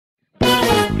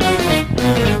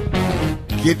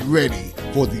Get ready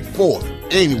for the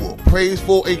 4th annual Praise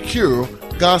for a Cure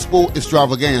Gospel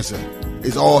Extravaganza.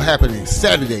 It's all happening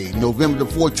Saturday, November the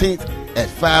 14th at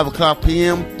 5 o'clock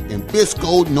p.m. in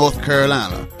Biscoe, North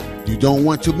Carolina. You don't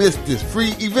want to miss this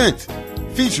free event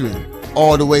featuring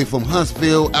all the way from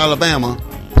Huntsville, Alabama,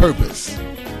 Purpose,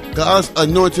 God's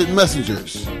Anointed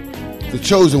Messengers, the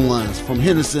Chosen Ones from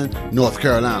Henderson, North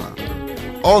Carolina.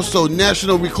 Also,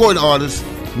 national recording artist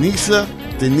Nisa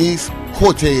Denise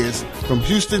Cortez from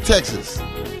Houston, Texas,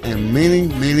 and many,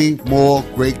 many more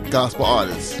great gospel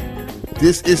artists.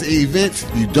 This is an event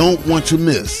you don't want to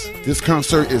miss. This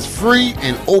concert is free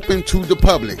and open to the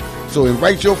public, so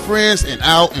invite your friends and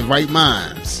our invite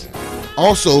minds.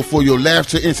 Also, for your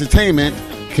laughter entertainment,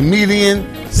 comedian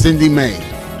Cindy May.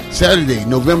 Saturday,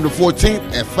 November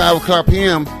 14th at 5 o'clock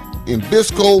p.m. in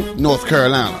Biscoe, North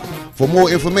Carolina. For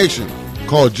more information,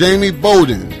 call Jamie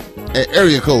Bowden at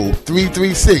area code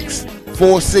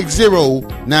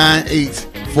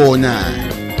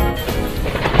 336-460-9849.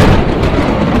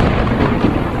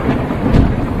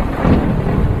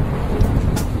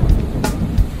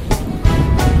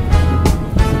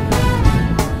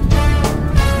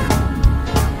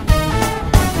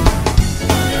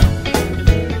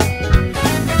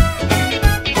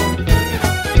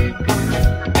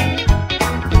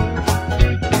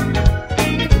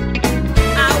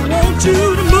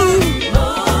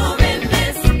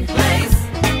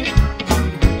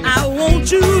 You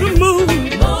to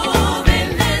move.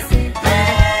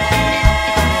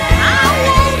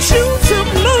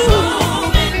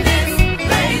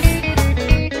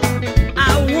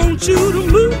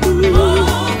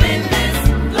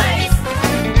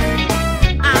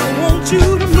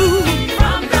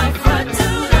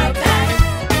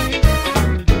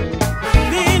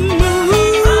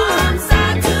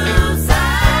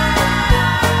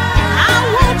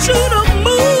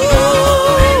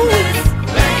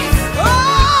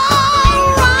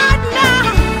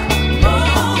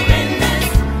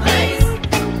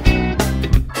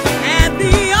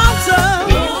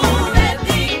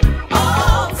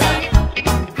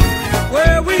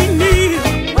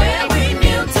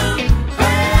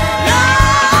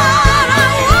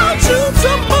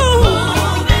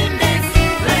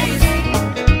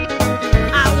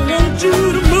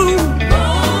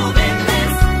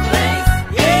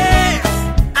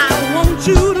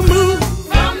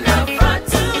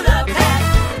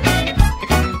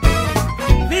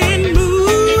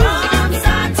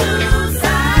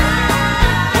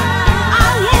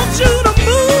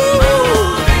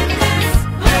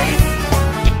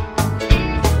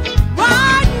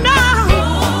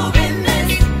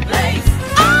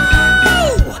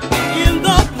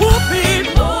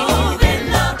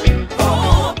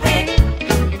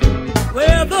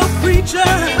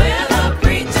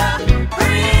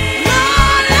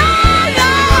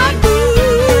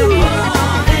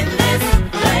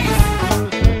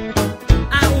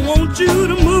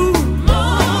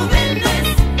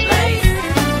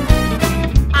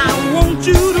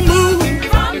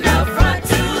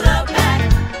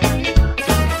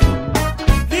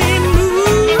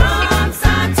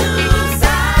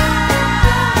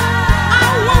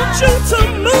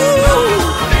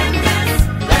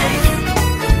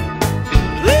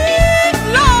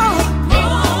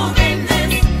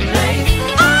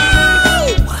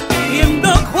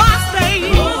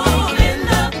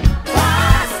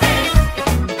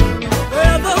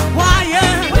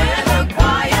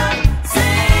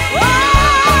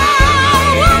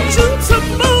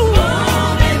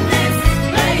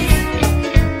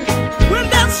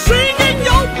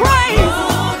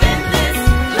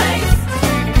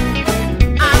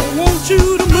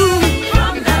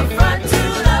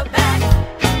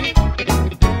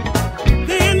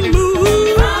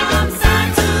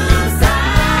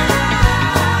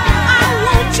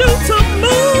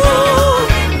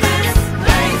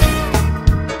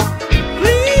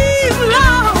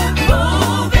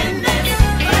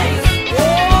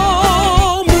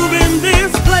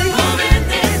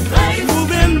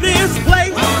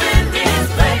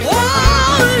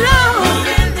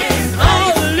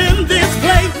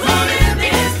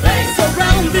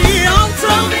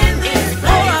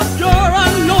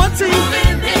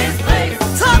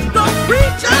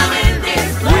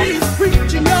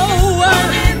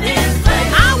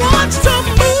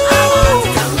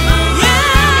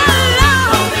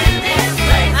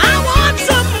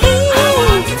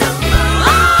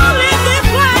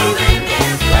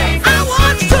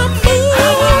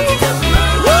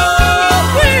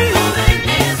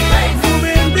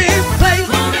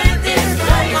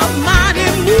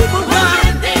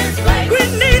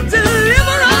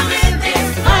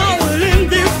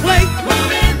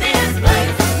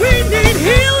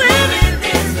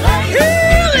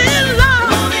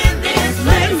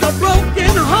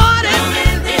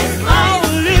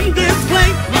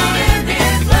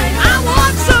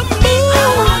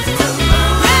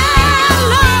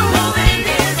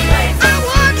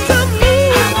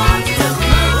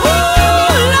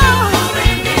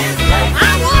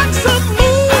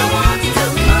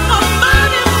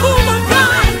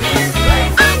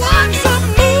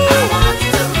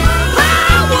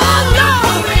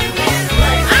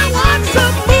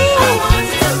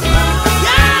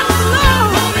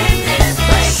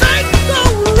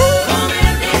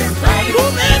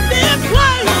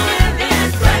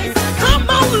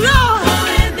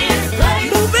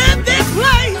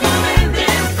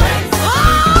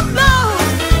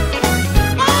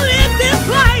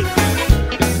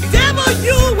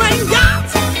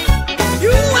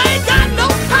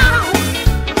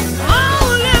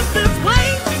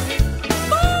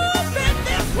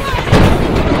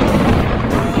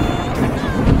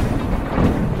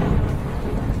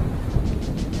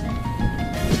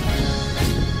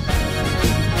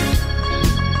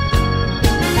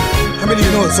 many of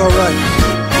you know it's alright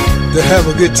to have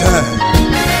a good time?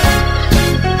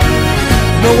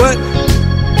 You know what?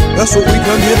 That's what we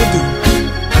come here to do.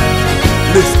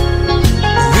 Listen.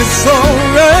 It's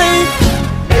alright.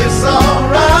 It's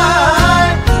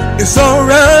alright. It's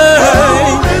alright.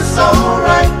 Oh, it's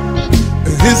alright.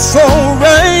 It's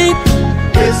alright.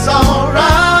 It's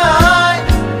alright.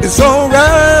 It's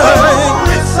alright. Oh,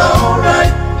 it's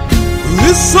alright.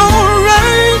 It's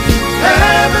alright.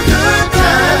 Have a good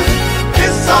time.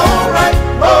 It's alright.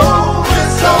 Oh,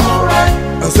 it's alright.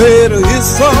 I said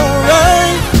it's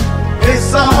alright.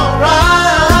 It's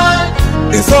alright.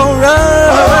 It's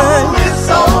alright. Oh, it's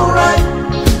alright.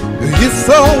 It's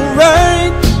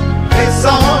alright. It's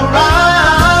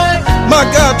alright. My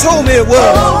God told me it was.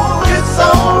 Oh, it's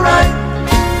alright.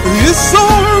 It's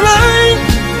alright.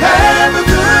 Have a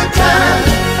good time.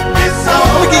 It's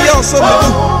alright. Let me give y'all something to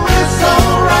do. Oh, it's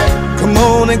alright. Come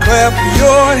on and clap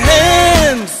your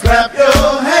hands. Clap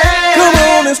your hands. Come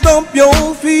on and stomp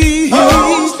your feet.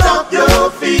 Oh, stomp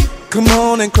your feet. Come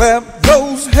on and clap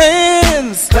those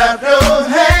hands. Clap your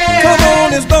hands. Come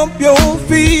on and stomp your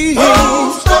feet.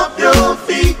 Oh, stomp your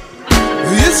feet.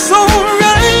 It's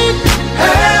alright.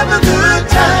 Have a good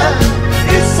time.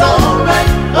 It's alright.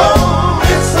 Oh,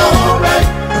 it's alright.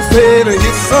 I said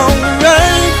it's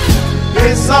alright.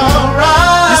 It's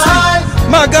alright. You see,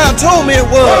 my God told me it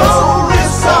was. Oh,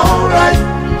 it's alright.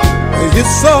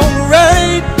 It's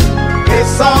alright.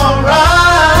 It's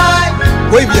alright.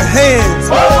 Wave your hands.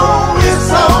 Oh,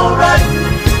 it's alright.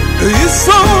 It's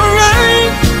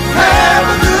alright. Have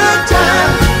a good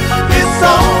time. It's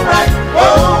alright.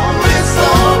 Oh, it's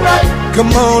alright.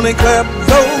 Come on and clap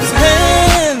those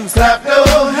hands. Clap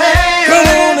your hands. Come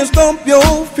on and stomp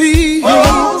your feet.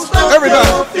 Oh, stomp Everybody.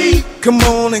 your feet. Come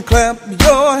on and clap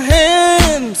your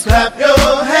hands. Clap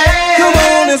your hands. Come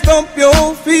on and stomp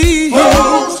your feet.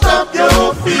 Oh, stomp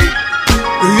your feet.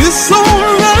 It's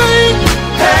alright.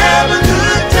 Have a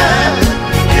good time.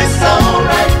 It's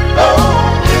alright.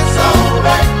 Oh, it's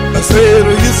alright. I said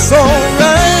it's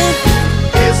alright.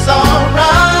 It's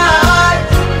alright.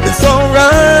 It's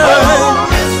alright. Oh,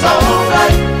 it's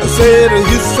alright. I said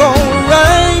it's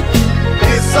alright.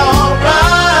 It's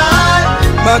alright.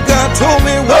 My God told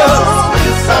me it was. Oh,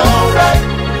 it's alright.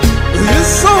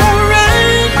 It's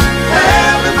alright.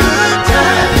 Have a good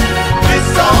time.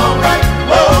 It's alright.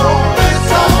 Oh,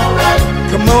 it's alright.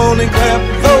 Come on and clap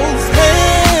those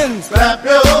hands. Clap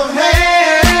your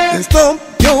hands. And stomp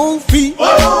your feet.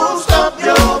 Oh, stomp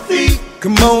your feet.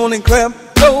 Come on and clap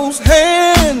those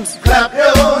hands. Clap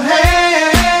your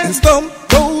hands. And stomp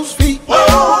those feet.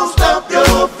 Oh, stomp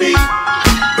your feet.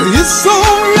 It's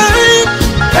alright.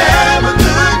 Have a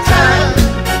good time.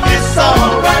 It's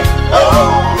alright.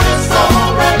 Oh, it's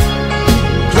alright.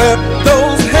 Clap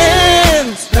those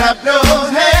hands. Clap your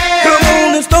hands. Come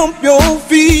on and stomp your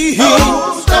feet.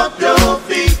 Oh, stomp your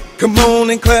feet. Come on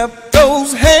and clap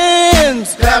those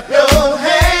hands. Clap your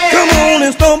hands. Come on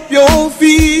and stomp your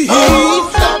feet. Oh,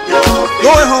 stomp your feet.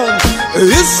 Going home.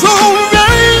 It's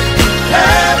alright.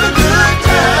 Have a good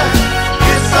time.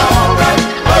 It's alright.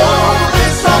 Oh,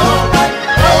 it's alright.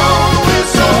 Oh,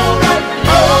 it's alright.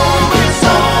 Oh, it's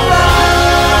alright.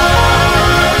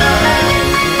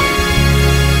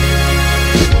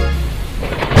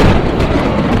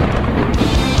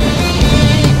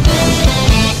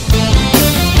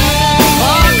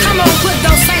 Oh, come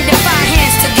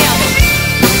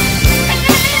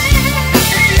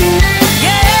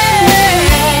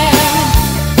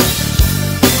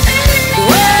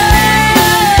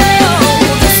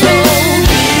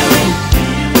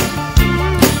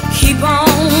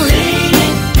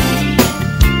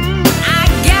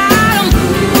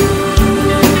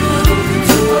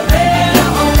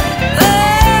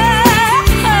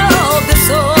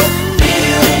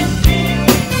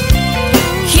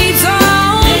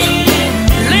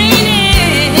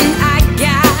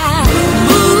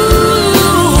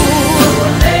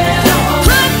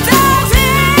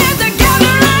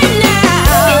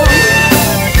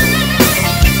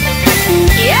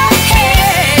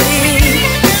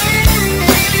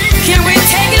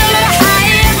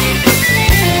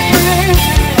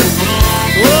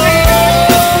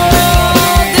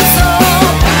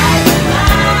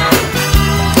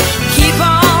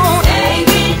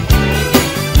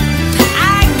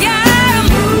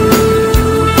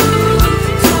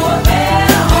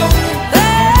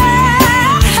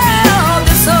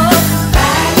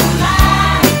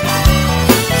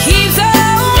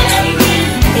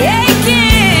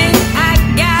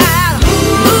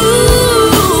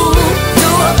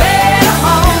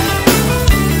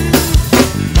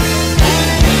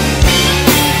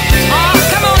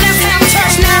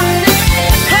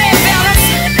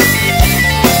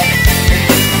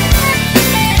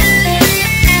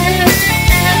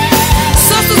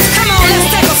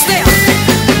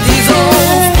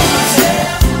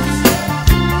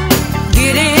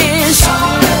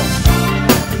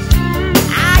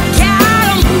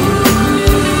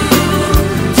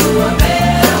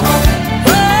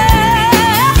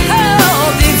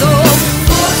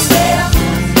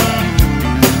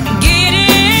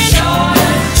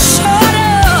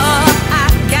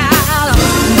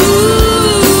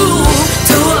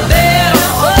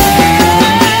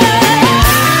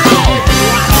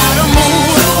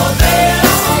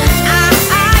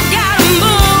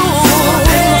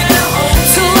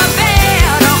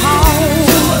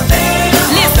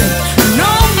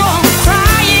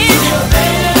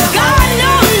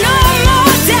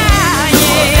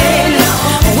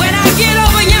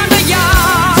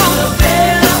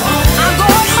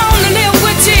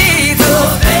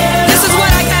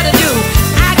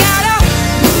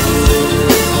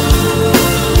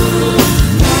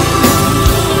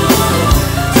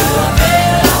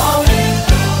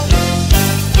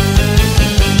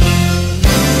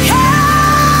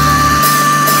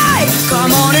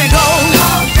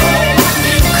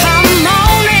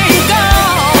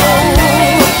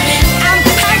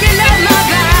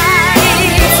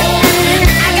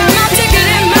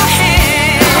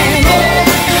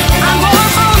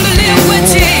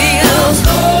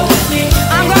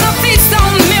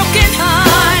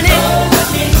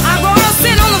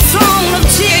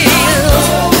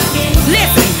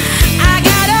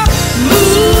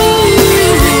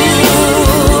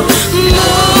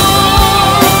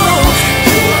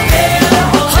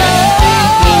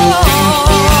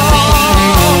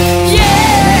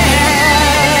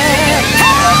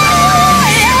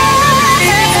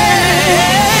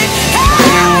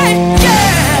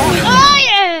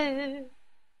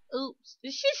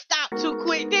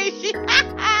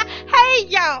Hey,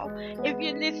 y'all. If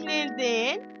you're listening,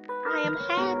 then I am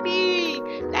happy.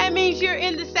 That means you're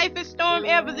in the safest storm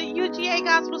ever, the UGA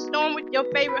Gospel Storm with your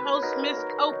favorite host, Miss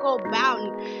Coco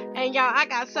Bowden. And y'all, I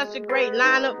got such a great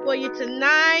lineup for you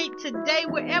tonight, today,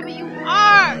 wherever you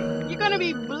are. You're going to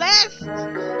be blessed.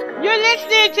 You're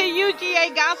listening to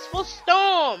UGA Gospel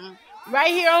Storm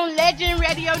right here on Legend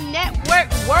Radio Network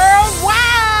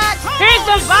worldwide. Here's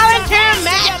the volunteer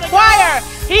mass choir.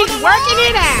 He's working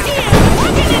it out.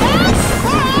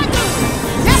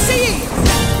 Yes, he is.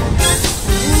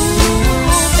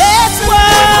 That's what.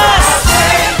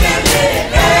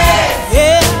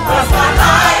 Yeah. My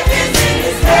life is in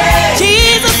his hands.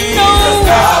 Jesus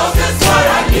knows just what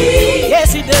I need.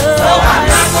 Yes, he does. So I'm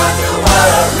not going to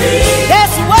worry.